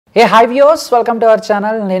Hey, hi viewers, welcome to our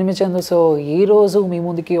channel. నేను మీ Chandu. So ఈ రోజు మీ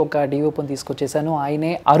ముందుకి ఒక డిఓపన్ తీసుకొచ్చేసాను. ఆయనే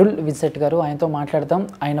అరుల్ విన్సెంట్ గారు. ఆయనతో మాట్లాడదాం.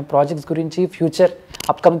 ఆయన ప్రాజెక్ట్స్ గురించి, ఫ్యూచర్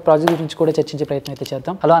అప్కమింగ్ ప్రాజెక్ట్ గురించి కూడా చర్చించే ప్రయత్నం అయితే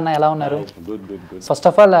చేద్దాం. హలో అన్న, ఎలా ఉన్నారు? ఫస్ట్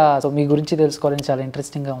ఆఫ్ ఆల్ సో మీ గురించి తెలుసుకోవాలని చాలా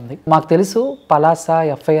ఇంట్రెస్టింగ్ గా ఉంది. మాకు తెలుసు పలాసా,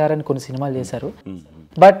 ఎఫ్ఐఆర్ అని కొన్ని సినిమాలు చేశారు.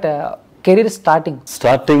 బట్ కెరీర్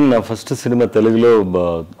స్టార్టింగ్ నా ఫస్ట్ సినిమా తెలుగులో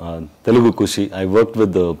తెలుగు ఖుషి. I work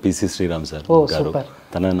with PC Sriram sir గారు.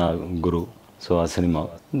 తన నా గురు. So a cinema.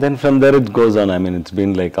 Then from there it goes on. I mean, it's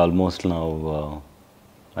been like almost now,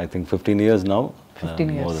 I think 15 years now. 15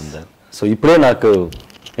 years. More than that. So ippure naaku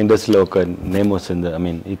industry lo oka name ostindi. I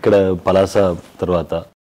mean, ikkada Palasa tarvata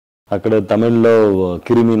akkada Tamil lo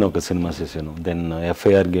Kirimi no oka cinema chesanu. Then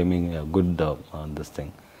FIR gaming, good this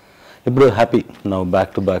thing. Ippudu happy now,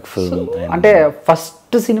 back to back film. Ante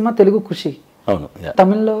first cinema Telugu Kushi. Avunu. Yeah.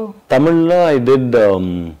 Tamil lo I did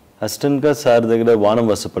assistant ga sir దగ్గర వానం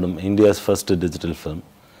వసపడం, India's first digital film.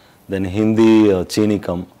 Then Hindi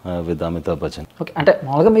చీనికం with Amitabh Bachchan. Okay, అంటే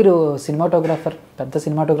మామూలుగా మీరు పెద్ద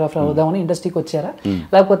cinematographer అవుదామని ఇండస్ట్రీకి వచ్చారా,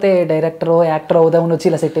 లేకపోతే director actor అవుదామని వచ్చి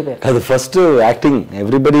ఇలా సెట్ అయిపోయారు? అది first acting,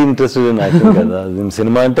 everybody interested in acting కదా.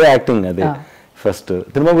 సినిమా అంటే యాక్టింగ్, అదే ఫస్ట్.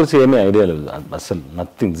 సినిమా గురించి ఏమీ ఐడియా లేదు అసలు,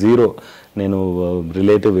 నథింగ్, జీరో. నేను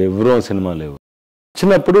రిలేటివ్ ఎవరో సినిమా లేవు.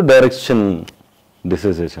 చిన్నప్పుడు డైరెక్షన్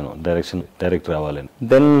డిసైడ్ చేశాను, డైరెక్ట్ రావాలని.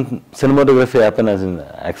 Then cinematography happen as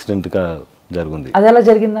accident గా జరిగింది. అది ఎలా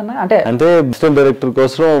జరిగిందన్న? అంటే అసిస్టెంట్ డైరెక్టర్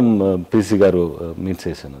కోసం పిసి గారు మీట్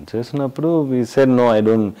చేసినప్పుడు we said no, I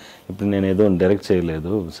don't, ఇప్పుడు నేను ఏదో డైరెక్ట్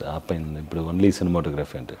చేయలేదు, ఆపైంది, ఇప్పుడు ఓన్లీ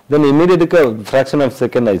సినిమాటోగ్రఫీ అంటే. దెన్ ఇమీడియట్ గా fraction of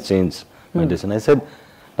second I change my decision. I said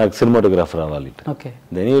నాకు సినిమాటోగ్రాఫర్ రావాలి.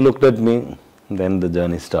 Then you looked at me, then the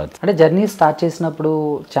journey start. అంటే జర్నీ స్టార్ట్ చేసినప్పుడు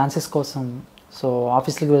ఛాన్సెస్ కోసం సో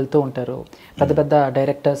ఆఫీస్కి వెళ్తూ ఉంటారు, పెద్ద పెద్ద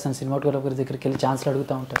డైరెక్టర్స్ అండ్ సినిమాటోగ్రాఫర్ దగ్గరికి వెళ్ళి ఛాన్స్లు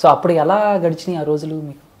అడుగుతూ ఉంటారు. సో అప్పుడు ఎలా గడిచినాయి ఆ రోజులు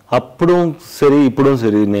మీకు? అప్పుడు సరే, ఇప్పుడు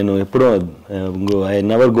సరే, నేను ఎప్పుడూ I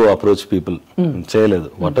never go approach people, చేయలేదు.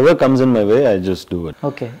 What ever comes in my way I just do it.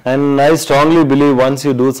 Okay. And I strongly believe once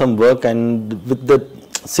you do some work and with the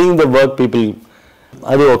seeing the work people,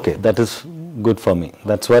 అది okay, that is good for me.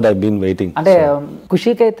 That's what I been waiting. అంటే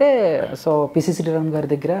ఖుషీకి అయితే so PC Sriram గారి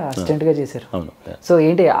దగ్గర assistant గా చేశారు. అవును. So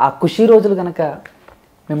ఏంటి ఆ ఖుషీ రోజులు కనుక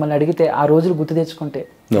మిమ్మల్ని అడిగితే ఆ రోజులు గుర్తు తెచ్చుకుంటే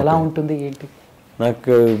ఎలా ఉంటుంది ఏంటి?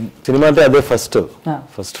 నాకు సినిమా అంటే అదే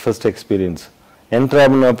ఫస్ట్ ఎక్స్పీరియన్స్. ఎంటర్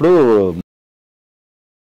అయినప్పుడు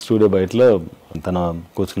స్టూడియో బయటలో తన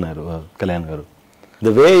కూర్చున్నారు కళ్యాణ్ గారు.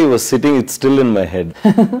 The way he was sitting, it's still in my head.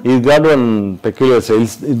 He got one peculiar style.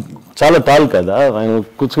 చాలా టాల్ కదా, ఆయన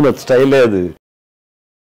కూర్చున్న స్టైలే అది.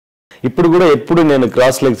 ఇప్పుడు కూడా ఎప్పుడు నేను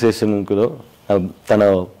క్రాస్ లెగ్ సెషన్ కూడా తన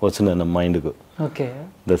వచ్చిన నా మైండ్కు. Okay.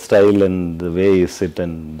 The style and the way he sit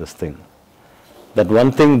and this thing. That one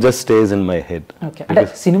thing just stays in my head. Okay. అంటే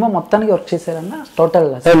సినిమా మొత్తానికి వర్క్ చేశారన్న total?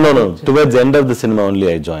 No. Towards the end of the cinema only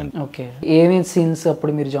I joined. Okay. ఏమేం scenes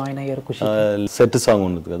అప్పుడు మీరు join అయ్యారు ఖుషి? Set song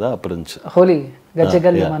ఉంది కదా అప్పటి నుంచి. హోలీ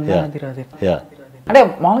గజ్జగల్లి మన్నది రాదే. అంటే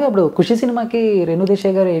మామూలుగా ఇప్పుడు ఖుషి సినిమాకి రేణు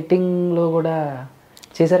దేశాయ్ గారు ఎడిటింగ్ లో కూడా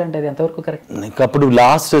చేశారంటే అది ఎంతవరకు కరెక్ట్? నాకు అప్పుడు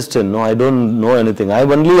last assistant, I don't know anything. I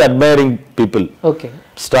only admiring people. Okay.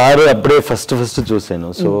 Star అప్పుడే ఫస్ట్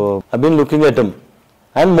చూసాను. So I been looking at him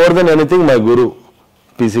and more than anything my Guru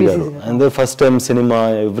PC గారు. And the first time cinema,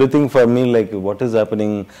 everything for me like what is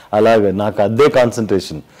happening, అలాగే నాకు అదే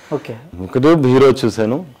concentration. Okay. ఒకటి hero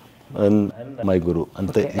చూసాను, my గురు,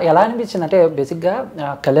 అంతే. ఎలా అనిపించింది అంటే బేసిక్ గా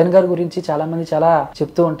కళ్యాణ్ గారి గురించి చాలా మంది చాలా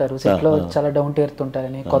చెప్తూ ఉంటారు, సెట్ లో చాలా డౌన్ టు ఎర్త్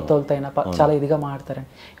ఉంటారని, కొత్త వాళ్ళతో అయినా చాలా ఇదిగా మాట్లాడతారని.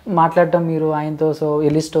 మాట్లాడటం మీరు ఆయనతో సో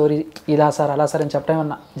ఎల్లి స్టోరీ ఇలా సార్ అలా సార్ అని చెప్పడం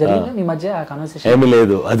ఏమన్నా జరిగిందా మీ మధ్య ఆ కాన్వర్సేషన్? ఏమీ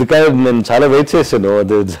లేదు. అది కాదు, నేను చాలా వెయిట్ చేశాను,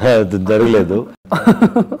 అది జరగలేదు.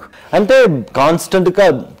 అంటే కాన్స్టెంట్ గా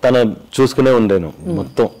తన చూసుకునే ఉండాను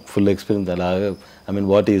మొత్తం, ఫుల్ ఎక్స్పీరియన్స్ అలాగే. I mean,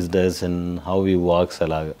 what he does and how he walks,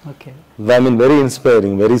 alaga. Okay. I mean, very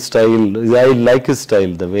inspiring, very style. I like his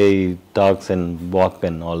style, the way he talks and walk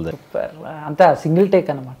and all that. Super. Anta single take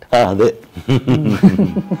anamata. Ade.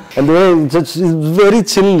 And the way it's very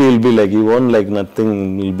chill. He'll be like, he won't like nothing.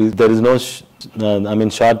 He'll be, there is no, I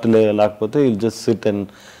mean, shot lakpothe. He'll just sit and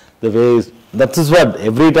the way that's just what.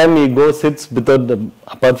 Every time he goes, sits without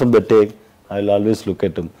apart from the take, I'll always look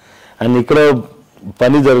at him. And ikkada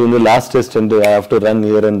పని జరిగింది last test అంటే I have to run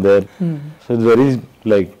here and there. So it's very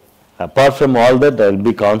like apart from all that I will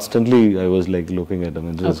be constantly I was like looking at him.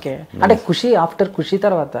 Okay. అంటే ఖుషి after ఖుషి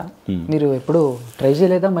తర్వాత మీరు ఎప్పుడు try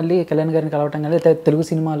చేయలేదా మళ్ళీ కళ్యాణ్ గారిని కలవటం కానీ తెలుగు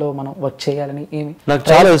సినిమాలో మనం వర్క్ చేయాలని? ఏమి నాకు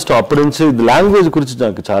చాలా ఇష్టం అప్పటి నుంచి. లాంగ్వేజ్ గురించి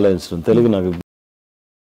నాకు చాలా ఇష్టం. తెలుగు నాకు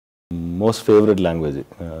మోస్ట్ ఫేవరెట్ లాంగ్వేజ్.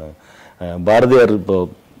 భారతీయ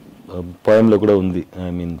పోయంలో కూడా ఉంది,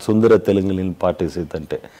 I mean Sundara Telugu parties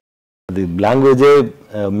అంటే అది లాంగ్వేజే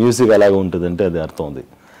మ్యూజిక్ అలాగే ఉంటుంది అంటే అది అర్థం ఉంది.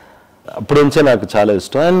 అప్పటి నుంచే నాకు చాలా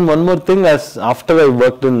ఇష్టం. And one more thing, after I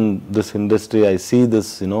worked in this industry I see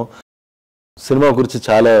this cinema గురించి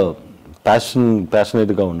చాలా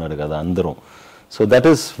ప్యాషనేట్గా ఉన్నాడు కదా అందరం. So that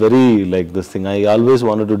is very like this thing. I always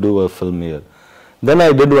wanted to do a film here. Then I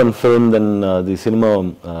did one film, then the cinema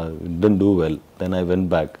didn't do well. Then I went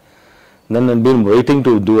back. Then I've been waiting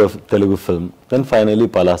to do a Telugu film. Then finally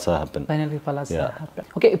Palasa happened. Finally Palasa happened.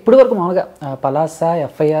 Okay, ఇప్పుడు వరకు మామూలుగా Palasa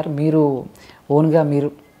FIR మీరు ఓన్గా మీరు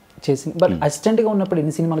చేసింది, but అసిస్టెంట్గా ఉన్నప్పుడు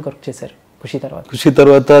ఎన్ని సినిమాలకు వర్క్ చేశారు ఖుషి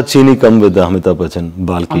తర్వాత? చీనీ come with Amitabh Bachchan,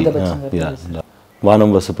 Balki, వానం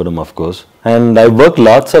వసపురం of course. And I worked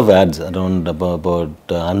lots of ads, around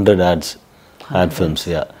about 100 ad films.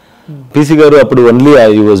 PC garu appudu only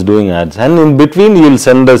he was doing ads, and in between he will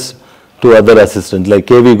send us to other assistants like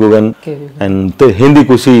KV Gugan and Hindi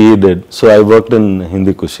Kushi he did. So I worked in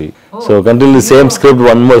Hindi Kushi. So continually same script,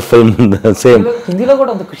 one more film, same. Hindi lo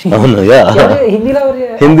kuda unda Kushi.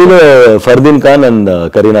 Hindi lo Fardeen Khan and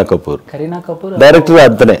Kareena Kapoor. Director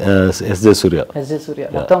atane SJ Surya.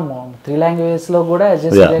 మొత్తం 3 languages లో కూడా SJ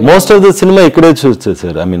Surya. Most of the cinema ikkade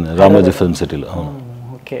చూసేసారు. I mean Ramoji Film City lo.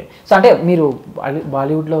 Okay. So అంటే మీరు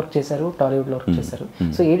బాలీవుడ్లో work చేశారు, టాలీవుడ్లో work చేశారు.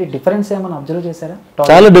 So ఏంటి డిఫరెన్స్ ఏమైనా అబ్జర్వ్ చేశారా?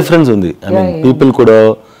 చాలా డిఫరెన్స్ ఉంది. ఐ మీన్ పీపుల్ కూడా,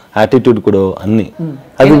 యాటిట్యూడ్ కూడా, అన్ని.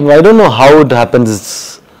 అది I don't know how it happens.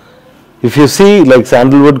 If you see like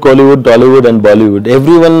sandalwood, Kollywood, Tollywood and Bollywood,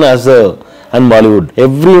 everyone has a, and Bollywood,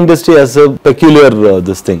 every industry has a peculiar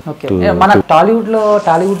this thing. మన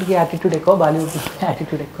టాలీవుడ్ కి యాటిట్యూడ్ ఎక్కువ, బాలీవుడ్ కి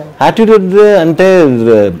యాటిట్యూడ్ ఎక్కువ. యాటిట్యూడ్ అంటే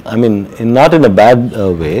I mean not in a bad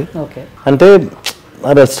way. అంటే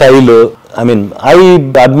style, I mean I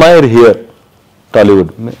admire here Tollywood.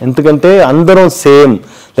 ఎందుకంటే అందరం same,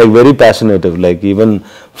 like very ప్యాషనేటివ్, like even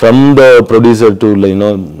from the producer to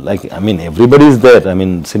like I mean everybody is there. I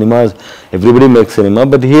mean cinemas, everybody make cinema,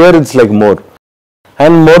 but here it's like more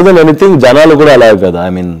and more than anything. జనాలు కూడా అలాగే కదా,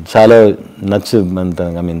 I mean చాలా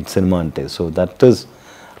I mean cinema అంటే. So that is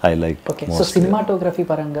I like. So cinematography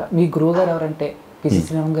పరంగా మీ గురువు గారు ఎవరంటే పిసి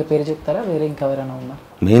శ్రీరామ్ గారి పేరు చెప్తారా, వేరే ఇంకెవరైనా ఉన్నారు?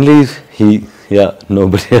 మెయిన్లీ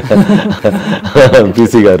నోబడి,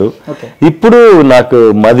 పిసి గారు. ఇప్పుడు నాకు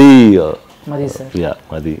మది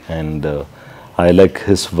మది, and I like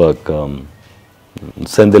his work.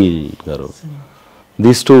 Senthil గారు,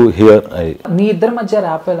 దీస్ టూ హియర్. మీ ఇద్దరి మధ్య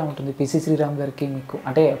ర్యాప్ ఎలా ఉంటుంది పిసి శ్రీరామ్ గారికి మీకు?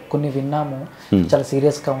 అంటే కొన్ని విన్నాము, చాలా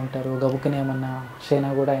సీరియస్ గా ఉంటారు, గబుక్కుని ఏమన్నా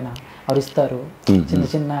షేనా కూడా ఆయన అరుస్తారు, చిన్న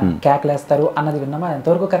చిన్న క్యాక్లేస్తారు అన్నది విన్నామా?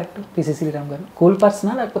 ఎంతవరకు కరెక్ట్? పిసి శ్రీరామ్ గారు కూల్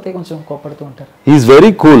పర్సనా లేకపోతే కొంచెం కోపడుతూ ఉంటారు? ఈజ్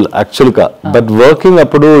వెరీ కూల్ యాక్చువల్ గా, బట్ వర్కింగ్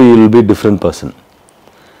అప్పుడు you will be different person.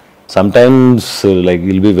 Sometimes like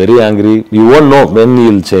will be very angry, you won't no when you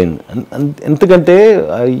will change. ఎందుకంటే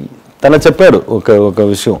తన చెప్పాడు ఒక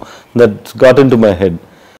విషయం that got in to my head.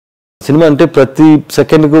 Cinema అంటే ప్రతి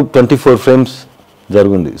సెకండ్కు 24 frames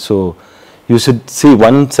జరుగుంది. So you should see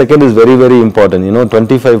 1 second is very, very important.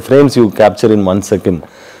 25 frames you capture in 1 second.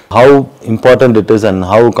 How important it is and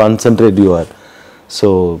how concentrated you are. So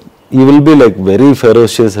you will be like very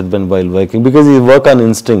ferocious while working because you work on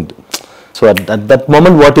instinct. So at that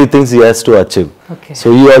moment what he thinks he has to achieve. So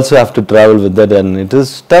you also have to travel with that, and it is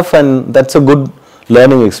tough, and that's a good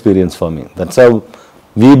learning experience for me. That's how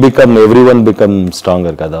everyone become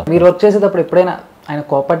stronger kada. మీరు work చేసేటప్పుడు ఎప్పుడైనా ఆయన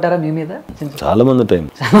కోపడ్డారా మీ మీద? చాలా మంది time.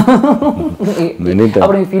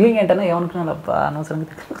 అప్పుడు మీ feeling ఏంటన్నా, ఏమనుకున్నాను అబ్బా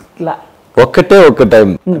అనవసరంగా ఇలా? ఒక time,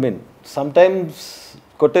 I mean some times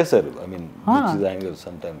కొట్టేశారు. ఐ మీన్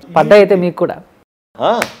సమ్ టైమ్స్ పడ్డా అయితే మీకు కూడా?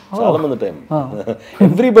 చాలా మంది time.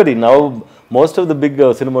 Everybody now, most of the big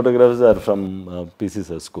cinematographers are from PC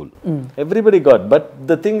sir school. Everybody got, but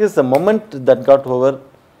the thing is, the moment that got over,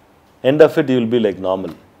 end of it you will be like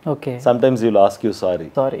normal. Okay. Sometimes he will ask you sorry.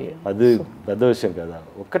 అది పెద్ద విషయం కదా.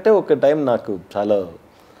 ఒక time నాకు చాలా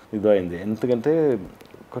ఇది అయింది. ఎందుకంటే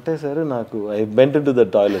కొట్టేశారు నాకు. I went into the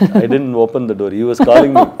toilet. I didn't open the door. He was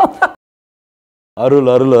calling me. Arul.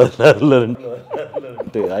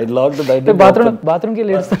 I locked the door. Bathroom కి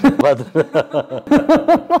లేడుస్తాను.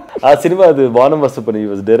 ఆ సినిమా అది వానం వసపని. He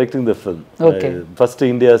was directing the film. First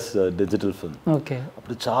India's digital film.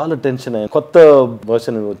 అప్పుడు చాలా టెన్షన్ అయ్యింది. కొత్త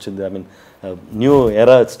version వచ్చింది. I mean new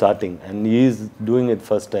era starting, and he is doing it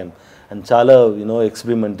first time, and chala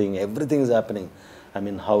experimenting, everything is happening. I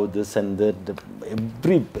mean how this and that,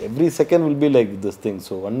 every second will be like this thing.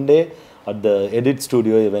 So one day at the edit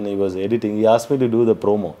studio when he was editing, he asked me to do the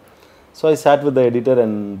promo. So I sat with the editor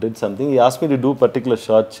and did something. He asked me to do particular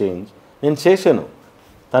shot change. నేను చేశాను.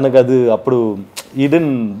 తనకు అది అప్పుడు he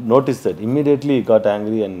didn't notice that. Immediately he got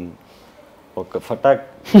angry and ఒక ఫటాక్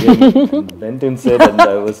went inside, and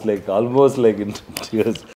I was like almost like in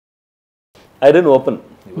tears. I didn't open.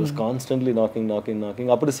 He was constantly knocking.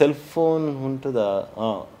 అప్పుడు cell phone ఉంటుందా?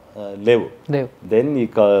 లేవు. లేవు. Then he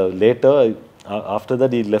later after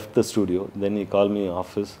that he left the studio. Then he called me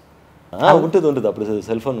office. ఉంటుంది అప్పుడు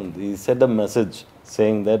cell phone ఉంది. He sent a message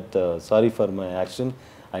saying that sorry for my action,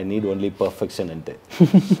 I need only perfection అంటే.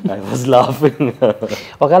 I was laughing.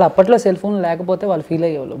 ఒకవేళ అప్పట్లో cell phone లేకపోతే వాళ్ళు feel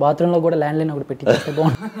అయ్యేవాళ్ళు, బాత్రూంలో కూడా ల్యాండ్ లైన్ ఒకటి పెట్టి చేస్తే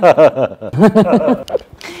బాగుంటుంది.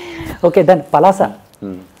 Okay done. పలాస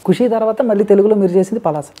ఖుషి తర్వాత మళ్ళీ తెలుగులో మీరు చేసింది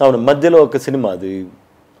పలాస. అవును, మధ్యలో ఒక సినిమా అది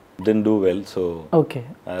didn't do well, so okay,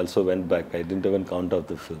 I also went back. I didn't even count out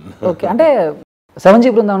the film. Okay, అంటే 7G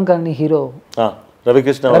బృందావన్ కానీ హీరో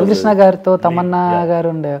రవికృష్ణ గారితో తమన్నా గారు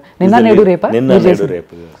ఉండే నిన్న నేడు రేపా.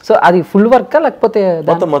 సో అది ఫుల్ వర్క్ లేకపోతే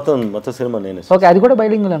మొత్తం సినిమా నేనే. ఓకే, అది కూడా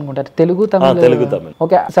బైలింగుల్ అనుకుంటారు, తెలుగు తమిళ.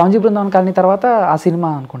 ఓకే, 7G బృందావన్ కానీ తర్వాత ఆ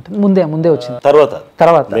సినిమా అనుకుంటాను ముందే వచ్చింది తర్వాత.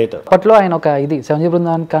 అప్పట్లో ఆయన ఒక ఇది 7G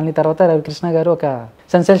బృందావన్ కానీ తర్వాత రవికృష్ణ గారు ఒక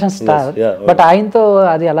సెన్సేషన్ స్టార్. బట్ ఆయనతో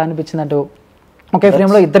అది ఎలా అనిపించింది అంటే ఒకే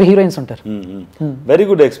ఫ్రేమ్ లో ఇద్దరు హీరోయిన్స్ ఉంటారు. Very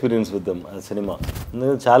good experience with them. ఆ సినిమా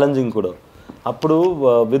ఛాలెంజింగ్ కూడా. అప్పుడు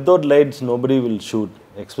without lights nobody will shoot,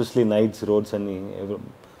 especially nights roads అని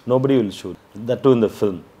nobody will shoot that too in the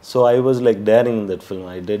film. So I was like daring in that film.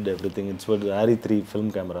 I did everything. It's what Harry 3 film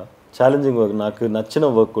camera. Challenging work. నాకు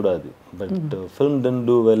నచ్చిన work కూడా అది. But film didn't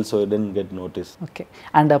do well, so I didn't get noticed. Okay.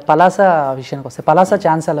 And Palasa విషయానికి వస్తే Palasa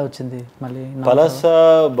chance ఎలా వచ్చింది మళ్ళీ? పలాస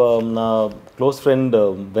నా close friend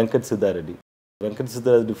Venkat Siddha Reddy. Venkat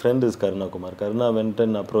Siddhar's friend is Karuna Kumar. Karuna went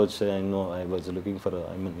and approached. I know he was looking for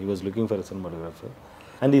a cinematographer,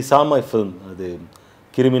 and he saw my film. The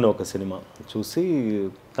Kirimino oka cinema చూసి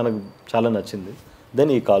తనకు చాలా నచ్చింది. Then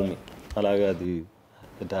he called me. అలాగా అది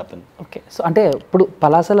it happened. Okay, so అంటే ఇప్పుడు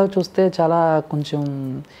పలాసలో చూస్తే చాలా కొంచెం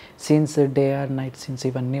scenes day or night scenes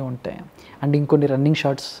ఇవన్నీ ఉంటాయి, అండ్ ఇంకొన్ని రన్నింగ్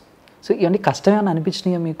షాట్స్. సో ఇవన్నీ కష్టమేమని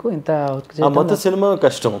అనిపించినాయా మీకు? ఇంత మొత్తం సినిమా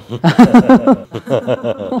కష్టం.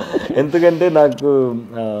 ఎందుకంటే నాకు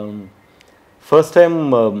ఫస్ట్ టైం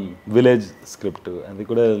విలేజ్ స్క్రిప్ట్, అది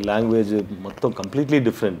కూడా లాంగ్వేజ్ మొత్తం కంప్లీట్లీ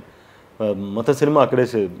డిఫరెంట్. మొత్తం సినిమా అక్కడే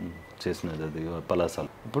చేసినది అది పలాసాలు.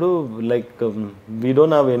 ఇప్పుడు like we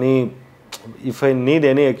don't have any, if I need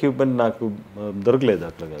any equipment నాకు దొరకలేదు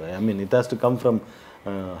అట్లా కదా. I mean it has to come from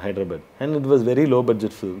Hyderabad, and it was very low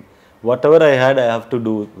budget film. whatever I had, I have to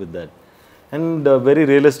do with that. And very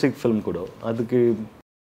realistic film kuda. Adiki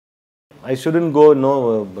I shouldn't go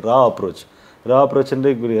raw approach. Raw approach ante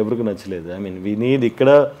everyone nachaledu. I mean, we need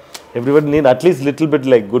ikkada everyone need at least little bit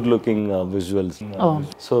like good looking visuals.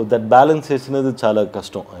 So that balance chesinadu chaala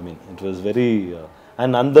kashtam. I mean, it was very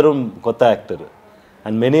and andarum kotta actor,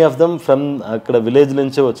 and many of them from akkada village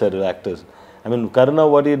nunche vacharu actors. I mean, Karuna,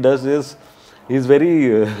 what he does is he's very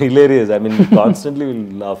hilarious. I mean, constantly will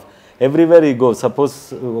laugh. Everywhere he goes, suppose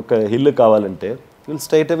oka hill kavalante, he'll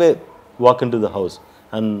straight away walk into the house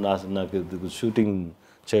and నాకు shooting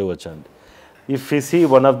చేయవచ్చు అండి. If you see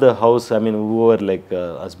one of the house, I mean, whoever like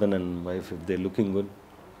husband and wife, if they're looking good,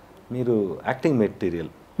 మీరు acting material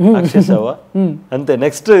అక్షేసావా అంతే,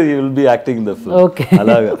 next you will be acting in the film.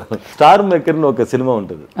 అలాగా star maker అని ఒక cinema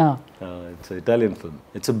ఉంటుంది. It's Italian film.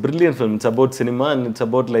 It's brilliant film. It's about cinema and it's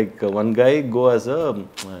about like one guy go as a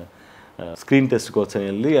screen test కోసం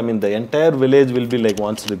వెళ్ళి, I mean the entire village will be like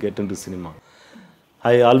wants to get in to cinema.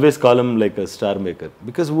 I always call him like a star maker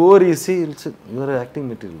because whoever you see, you are acting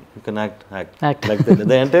material. You can act like that.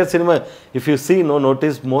 The entire cinema, if you see,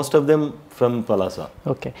 notice most of them from Palasa.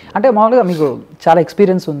 Okay. అంటే మామూలుగా మీకు చాలా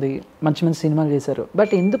experience ఉంది, మంచి మంచి సినిమాలు చేశారు.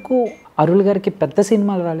 But ఎందుకు అరుల్ గారికి పెద్ద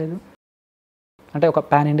సినిమాలు రాలేదు? అంటే ఒక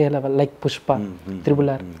pan India level like Pushpa,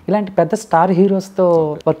 RRR ఇలాంటి పెద్ద స్టార్ హీరోస్తో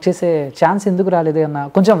వర్క్ చేసే ఛాన్స్ ఎందుకు రాలేదు అన్న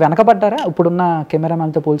కొంచెం వెనకబడ్డారా? ఇప్పుడున్న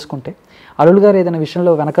కెమెరామ్యాన్తో పోల్చుకుంటే అరుల్ గారు ఏదైనా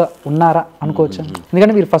విషయంలో వెనక ఉన్నారా అనుకోవచ్చా?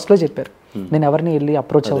 ఎందుకంటే మీరు ఫస్ట్లో చెప్పారు నేను ఎవరిని వెళ్ళి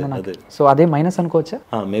అప్రోచ్ అవ్వను నాకు, సో అదే మైనస్ అనుకోవచ్చా?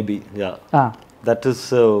 Maybe yeah, that is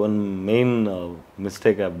one main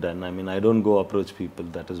mistake I've done. I mean, I don't go approach people,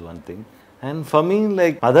 that is one thing. And for me,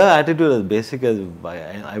 like, other attitude is basic as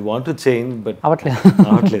I want to change, but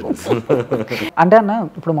అవట్లేదు. అంటే అన్న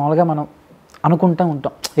ఇప్పుడు మామూలుగా మనం అనుకుంటూ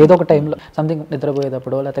ఉంటాం ఏదో ఒక టైంలో సంథింగ్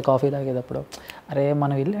నిద్రపోయేటప్పుడు లేకపోతే కాఫీ తాగేటప్పుడు, అరే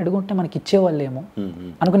మనం వెళ్ళి అడుగుంటే మనకి ఇచ్చేవాళ్ళేమో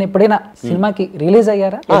అనుకుని ఎప్పుడైనా సినిమాకి రిలీజ్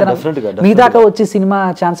అయ్యారా? మీ దాకా వచ్చి సినిమా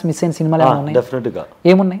ఛాన్స్ మిస్ అయిన సినిమాలు డెఫినెట్గా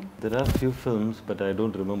ఏమున్నాయి? There are few films, but I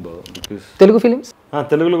don't remember because Telugu films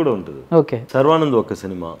తెలుగులో కూడా ఉంటుంది. ఓకే, సర్వానంద్ ఒక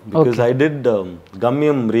సినిమా, because I did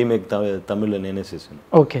గమ్యం రీమేక్ తమిళ్లో నేనే చేశాను.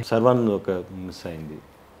 ఓకే, సర్వానంద్ ఒక మిస్ అయింది.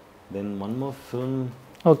 Then one more film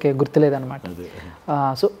okay గుర్తులేదన్నమాట.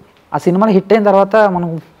 So ఆ సినిమాని హిట్ అయిన తర్వాత మనం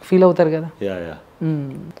ఫీల్ అవుతారు కదా,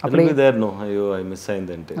 అప్పుడు దేర్ నో అయ్యో ఐ మిస్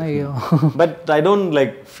అయిందంటే. But I don't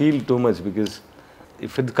like feel too much because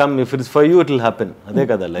if it's for you it will happen. అదే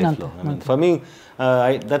కదా లైఫ్లో. I mean for me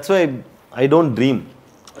that's why I don't dream.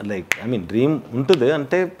 Like I mean dream ఉంటుంది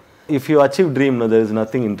అంటే if you achieve dream, no, there is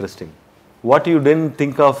nothing interesting. What you didn't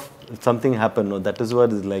think of, something happened, no, that is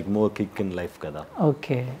what is like more kick in life kada.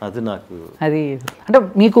 Okay, అది నాకు అది అంటే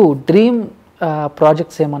మీకు dream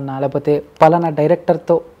projects ఏమన్నా, లేకపోతే పలానా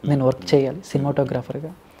డైరెక్టర్తో నేను వర్క్ చేయాలి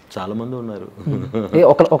సినిమాటోగ్రాఫర్గా? చాలా మంది ఉన్నారు.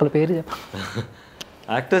 ఒకళ్ళ పేరు చెప్ప.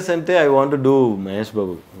 యాక్టర్స్ అంటే I want do Mahesh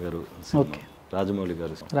Babu గారు, ఓకే, రాజమౌళి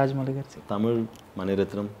గారు, రాజమౌళి గారు, తమిళ్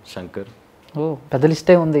మణిరత్నం, శంకర్. ఓ పెద్ద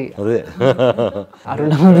లిస్టే ఉంది. అదే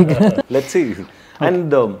అరుళ్ దగ్గర. Let's see.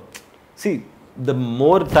 And see, the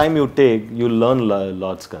more time you take, you learn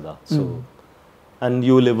lots kada. So and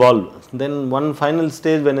you will evolve. Then one final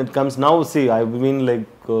stage when it comes, now see, I've been like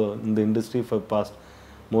in the industry for past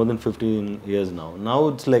more than 15 years now. Now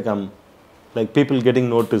it's like I'm like people getting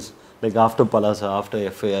noticed, like after Palasa, after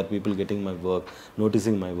FAR, people getting my work,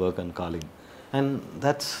 noticing my work and calling, and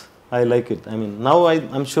that's, I like it. I mean, now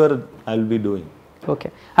I'm sure I'll be doing. Okay,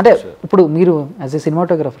 అంటే ఇప్పుడు మీరు as a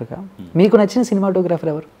సినిమాటోగ్రాఫర్గా మీకు నచ్చిన cinematographer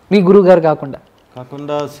ఎవరు, మీ గురువు గారు కాకుండా?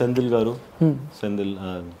 సెంధిల్ గారు, సెంధిల్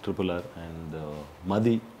ట్రిపుల్ ఆర్, అండ్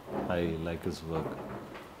మది. I like his work.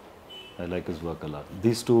 I like his work a lot.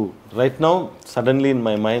 These two right now suddenly in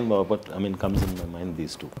my mind, but I mean comes in my mind,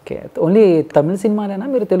 these two. Okay, only తమిళ సినిమాలేనా,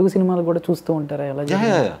 మీరు తెలుగు సినిమాలు కూడా చూస్తూ ఉంటారా? ఎలా?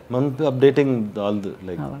 Yeah. Man updating all the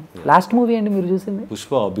like. Last movie అండి మీరు చూసింది?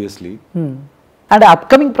 Pushpa, obviously. అంటే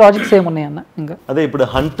అప్కమింగ్ ప్రాజెక్ట్స్ ఏమున్నాయన్న ఇంకా? అదే ఇప్పుడు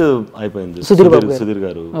హంట్ అయిపోయింది, సుధీర్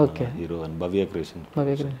గారు hero, and Bhavya creation.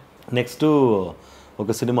 Next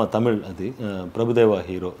ఒక సినిమా తమిళ్, అది ప్రభుదేవ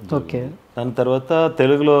హీరో. ఓకే, దాని తర్వాత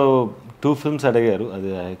తెలుగులో 2 films అడిగారు, అది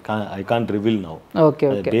I can't reveal now. Okay,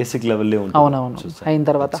 basic level. అవునవును. అయిన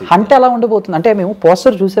తర్వాత హంట్ ఎలా ఉండబోతుంది అంటే, మేము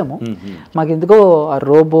పోస్టర్ చూసాము, మాకు ఎందుకో ఆ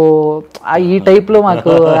రోబో ఈ టైప్ లో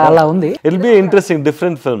మాకు అలా ఉంది. It will be interesting,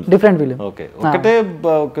 different film. Okay, ఒకటే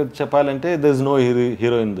చెప్పాలంటే there is no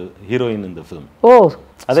heroine in the film. ఓ,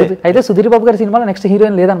 అయితే సుధీర్ బాబు గారి సినిమాలో నెక్స్ట్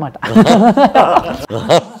హీరోయిన్ లేదనమాట.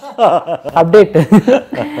 అప్డేట్.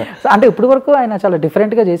 అంటే ఇప్పటి వరకు ఆయన చాలా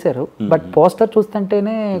డిఫరెంట్గా చేశారు, బట్ పోస్టర్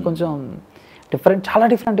చూస్తుంటేనే కొంచెం డిఫరెంట్, చాలా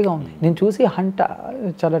డిఫరెంట్గా ఉంది. నేను చూసి హంట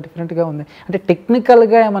చాలా డిఫరెంట్గా ఉంది. అంటే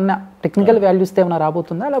టెక్నికల్గా ఏమన్నా, టెక్నికల్ వాల్యూస్ ఏమన్నా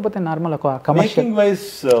రాబోతుందా, లేకపోతే నార్మల్ ఒక commercial vice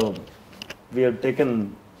we have taken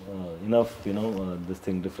enough, this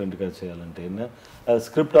thing డిఫరెంట్గా చేయాలంటే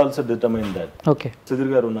script also determine that. Okay,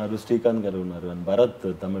 Sudheer గారు ఉన్నారు, శ్రీకాంత్ గారు ఉన్నారు, and Bharat,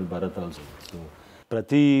 Tamil Bharat also. So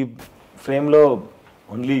ప్రతి ఫ్రేమ్లో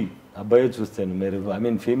ఓన్లీ అబ్బాయి చూస్తాను, మీరు ఐ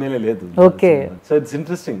మీన్ ఫీమేలే లేదు. Okay, so it's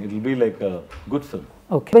interesting, it will be like good film.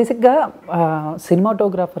 Okay, బేసిక్గా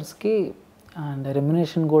సినిమాటోగ్రాఫర్స్కి అండ్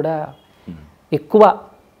రెమ్యునేషన్ కూడా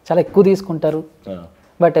చాలా ఎక్కువ తీసుకుంటారు.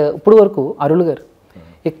 బట్ ఇప్పుడు వరకు అరుళ్ గారు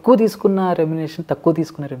ఎక్కువ తీసుకున్న రెమ్యునేషన్, తక్కువ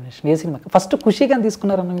తీసుకున్న రెమ్యునేషన్ ఏ సినిమాకి? ఫస్ట్ ఖుషిగా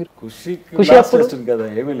తీసుకున్నారన్న మీరు? ఖుషి అప్పుడు కదా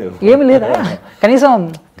ఏమి లేదా, కనీసం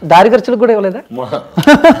దారి ఖర్చులు కూడా ఇవ్వలేదా?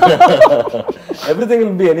 Everything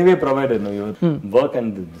will be anyway provided, work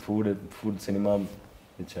and food cinema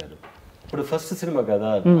ఇచ్చారు. ఇప్పుడు ఫస్ట్ సినిమా కదా,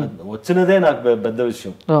 వచ్చినదే నాకు పెద్ద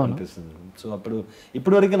విషయం అనిపిస్తుంది. సో అప్పుడు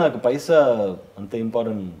ఇప్పటి వరకు నాకు పైసా అంత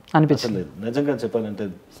ఇంపార్టెంట్ అనిపించలేదు, నిజంగా చెప్పాలంటే.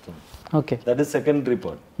 Okay, that is secondary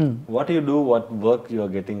part. What you do, what work you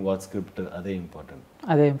are getting, what script, అదే ఇంపార్టెంట్.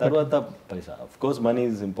 తర్వాత పైసా, of course money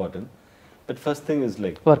is important, but first thing is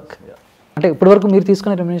like work. అంటే ఇప్పటి వరకు మీరు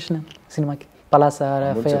తీసుకునే రెమ్యునేషన్ సినిమాకి? పలాసా,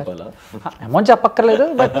 అమౌంట్ చెప్పక్కర్లేదు,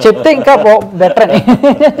 బట్ చెప్తే ఇంకా బెటర్ అని.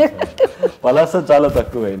 పలాసా చాలా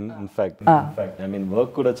తక్కువ, ఇన్ఫాక్ట్ ఐ మీన్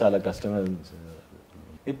వర్క్ కూడా చాలా కష్టంగా.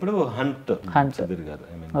 ఇప్పుడు హంట్ సుధీర్ గారు,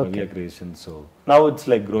 I mean Bhavya creation. So now it's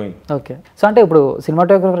like growing. Okay, so అంటే ఇప్పుడు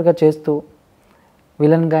సినిమాటోగ్రాఫర్గా చేస్తూ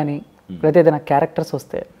విలన్ కానీ లేకపోతే ఏదైనా క్యారెక్టర్స్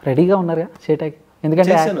వస్తే రెడీగా ఉన్నారుగా చేయటానికి?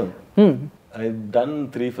 ఎందుకంటే ఐ డన్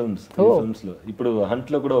 3 films లో. ఇప్పుడు హంట్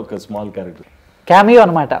లో కూడా ఒక స్మాల్ క్యారెక్టర్, క్యామియో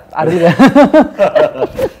అనమాట.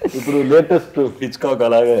 ఇప్పుడు లేటెస్ట్ హిచ్కాక్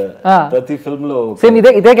అలాగే ప్రతి ఫిల్మ్ లో సేమ్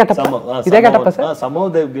ఇదే గెటప్. సమ్హౌ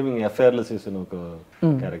దే గివింగ్ ఎఫ్ఐఆర్లో చేసిన ఒక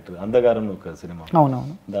క్యారెక్టర్, అందగారం ఒక సినిమా,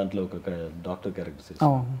 అవునవును, దాంట్లో ఒక డాక్టర్ క్యారెక్టర్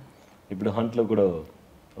చేసిన. ఇప్పుడు హంట్ లో కూడా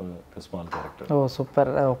ఒక స్మాల్ క్యారెక్టర్. ఓ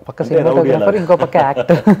సూపర్, పక్క సినిమాటోగ్రాఫర్, ఇంకో పక్క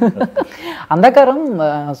యాక్టర్. అందగారం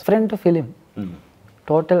different film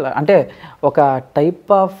total. అంటే ఒక టైప్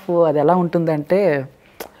ఆఫ్, అది ఎలా ఉంటుందంటే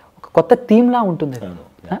ఒక కొత్త థీమ్లా ఉంటుంది.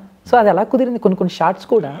 సో అది ఎలా కుదిరింది? కొన్ని షార్ట్స్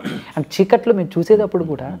కూడా అండ్ చీకట్లో మేము చూసేటప్పుడు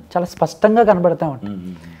కూడా చాలా స్పష్టంగా కనబడతా ఉంటుంది.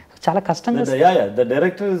 చాలా కష్టంగా. The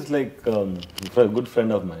director is like good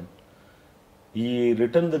friend of mine. He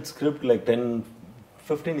written that script like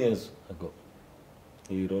 10-15 years ago.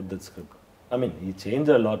 He wrote that script. I mean, he changed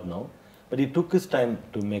a lot now, but he took his time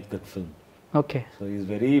to make that film. Okay. So he's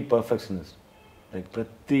very perfectionist. Like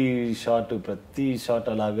prati shot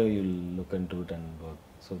alaga you'll look into it and work.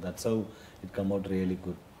 So that's how it come out really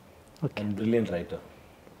good. Okay. And brilliant writer.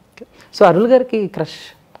 Okay. So Arul gariki crush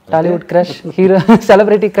Tollywood crush, hero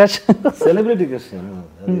celebrity crush? Celebrity crush.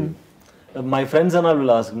 My friends and all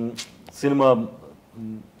will ask, cinema,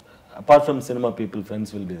 apart from cinema people, friends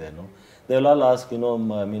will be there, no? They will all ask,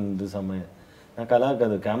 I mean, this are my... నాకు అలా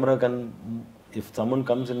కాదు, camera if someone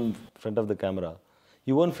comes in front of the camera,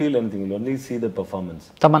 you won't feel anything, you'll only see the performance.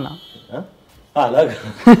 Tamannaah? అలాగా.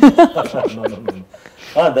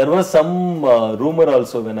 There was some rumor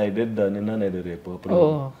also when I did నిన్న నేడు రేపు.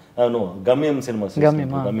 No, గమ్యం cinema,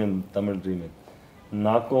 గమ్యం తమిళ remake.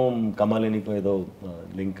 నాకు కమాలినికి ఏదో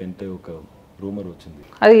లింక్ అంటే ఒక రూమర్ వచ్చింది.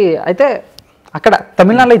 అది అయితే అక్కడ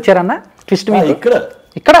తమిళనాడులో ఇచ్చారన్న ట్విస్ట్?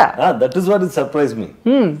 ఇక్కడ that is what it surprise me.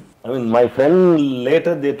 I mean, my friend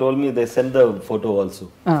later they told me they sent the photo also.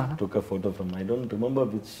 Took a photo from, I don't remember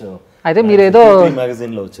which. అయితే మీరు ఏదో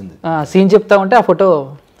magazine లో వచ్చింది. సీన్ చెప్తా ఉంటే ఆ ఫోటో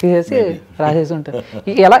తీసేసి రాసేసి ఉంటారు.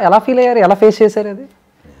 ఎలా ఫీల్ అయ్యారు, ఎలా ఫేస్ చేశారు అది?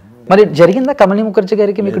 మరి జరిగిందా కమలి ముఖర్జీ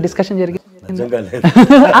గారికి మీకు డిస్కషన్ జరిగింది?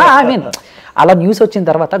 ఐ మీన్ అలా న్యూస్ వచ్చిన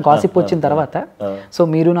తర్వాత, గాసిప్ వచ్చిన తర్వాత, సో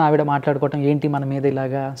మీరు ఆవిడ మాట్లాడుకోవటం ఏంటి మన మీద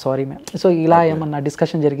ఇలాగా, సారీ మ్యామ్, సో ఇలా ఏమన్నా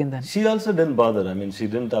డిస్కషన్ జరిగిందని? She also didn't bother. I mean, she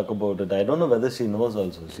didn't talk about it. I don't know whether she knows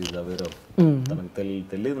also. She's aware of. తనకు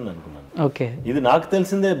తెలియదు అనుకున్నాను. ఓకే, ఇది నాకు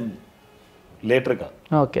తెలిసిందే లేటర్ గా.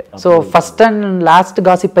 Okay, so first and last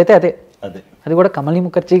gossip అయితే అదే. అది కూడా కమలి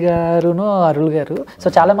ముఖర్జీ గారును అరుల్ గారు. సో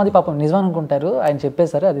చాలా మంది పాపం నిజం అనుకుంటారు, ఆయన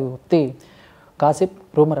చెప్పేశారు అది ఉత్తి గాసిప్,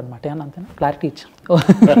 రూమర్ అనమాట. అని అంతేనా? క్లారిటీ ఇచ్చాను.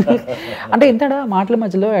 అంటే ఇంతడా మాటల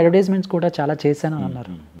మధ్యలో అడ్వర్టైజ్మెంట్స్ కూడా చాలా చేశాను అని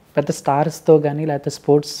అన్నారు. పెద్ద స్టార్స్తో కానీ లేకపోతే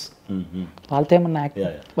స్పోర్ట్స్ వాళ్ళతో ఏమన్నా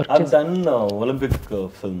వర్క్ చేశారు? I've done Olympic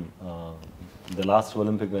film, the last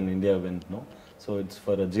Olympic when India went, no? So it's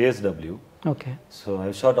for a JSW. Okay. So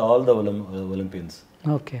I've shot all the Olympians.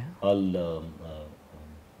 Okay. All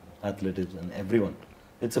athletes and everyone.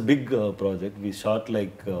 It's a big project. We shot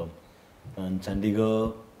like in Chandigarh.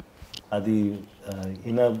 Adi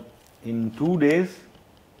in 2 days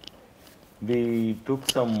we took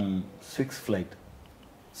some 6 flights.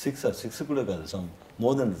 Six kuda kaadu, some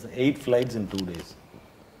more than this, 8 flights in 2 days.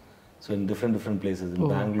 So in different places, in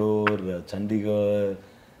Bangalore, Chandigarh,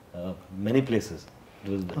 many places. It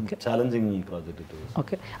was a challenging project it was.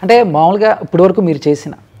 Okay. అంటే మామూలుగా ఇప్పటివరకు మీరు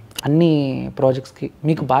చేసిన అన్ని ప్రాజెక్ట్స్కి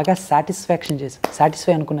మీకు బాగా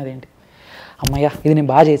satisfy అనుకున్నది ఏంటి? అమ్మయ్య ఇది నేను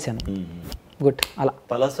బాగా చేశాను, గుడ్ అలా?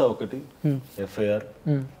 Palasa ఒకటి, FIR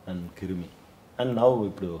అండ్ కిరిమి, అండ్ నౌ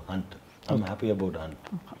ఇప్పుడు hunt. I'm happy about hunt.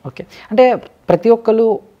 Okay, అంటే ప్రతి ఒక్కరు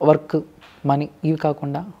వర్క్, మనీ ఇవి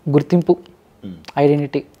కాకుండా గుర్తింపు,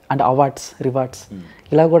 ఐడెంటిటీ అండ్ అవార్డ్స్, రివార్డ్స్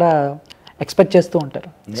ఇలా కూడా ఎక్స్పెక్ట్ చేస్తూ ఉంటారు.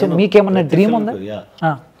 సో మీకేమన్నా డ్రీమ్ ఉందా?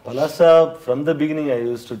 Palasa from the beginning I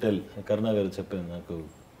use to tell, కరుణా గారు చెప్పాను నాకు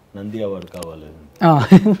నంది అవార్డు కావాలి.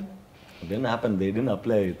 Didn't happen, they didn't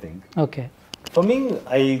apply, I think. Okay. For me,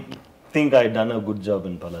 I think I done a good job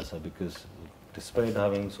in Palasa because despite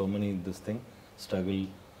having so many struggle,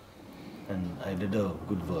 and I did a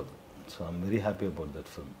good work. So I'm very happy about that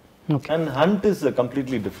film. Okay. And Hunt is a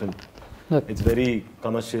completely different. Okay. It's very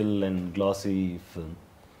commercial and glossy film.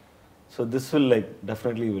 So this will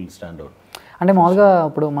definitely will stand out. అంటే మామూలుగా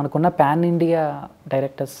ఇప్పుడు మనకున్న pan India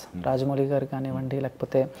directors, Rajamouli గారు కానివ్వండి,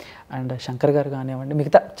 లేకపోతే and Shankar గారు కానివ్వండి,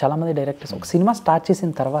 మిగతా చాలామంది డైరెక్టర్స్ ఒక సినిమా స్టార్ట్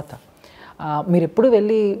చేసిన తర్వాత మీరు ఎప్పుడు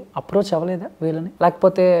వెళ్ళి అప్రోచ్ అవ్వలేదా వీళ్ళని?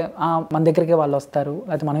 లేకపోతే మన దగ్గరికి వాళ్ళు వస్తారు,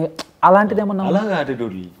 లేకపోతే మనం అలాంటిది ఏమన్నా? అలాగా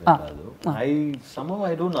యాటిట్యూడ్ కాదు.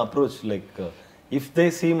 I don't approach, if they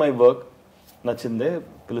see my work నచ్చిందే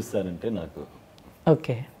పిలుస్తారంటే నాకు.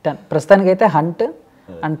 Okay, done. ప్రస్తుతానికైతే హంట్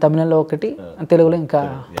అండ్ తమిళంలో ఒకటి, తెలుగులో ఇంకా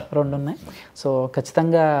 2 ఉన్నాయి. సో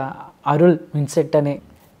ఖచ్చితంగా అరుల్ విన్సెంట్ అనే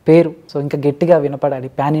పేరు సో ఇంకా గట్టిగా వినపడాలి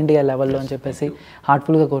పాన్ ఇండియా లెవెల్లో అని చెప్పేసి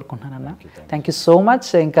హార్ట్ఫుల్గా కోరుకుంటున్నాను అన్న. Thank you so much.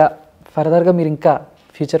 ఇంకా ఫర్దర్గా మీరు ఇంకా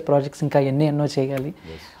ఫ్యూచర్ ప్రాజెక్ట్స్ ఇంకా ఎన్నో చేయాలి.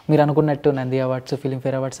 మీరు అనుకున్నట్టు నంది అవార్డ్స్,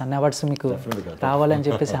 ఫిలింఫేర్ అవార్డ్స్, అన్ని అవార్డ్స్ మీకు రావాలని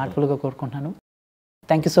చెప్పేసి హార్ట్ఫుల్గా కోరుకుంటున్నాను.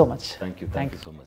 Thank you so much. Thank you so much.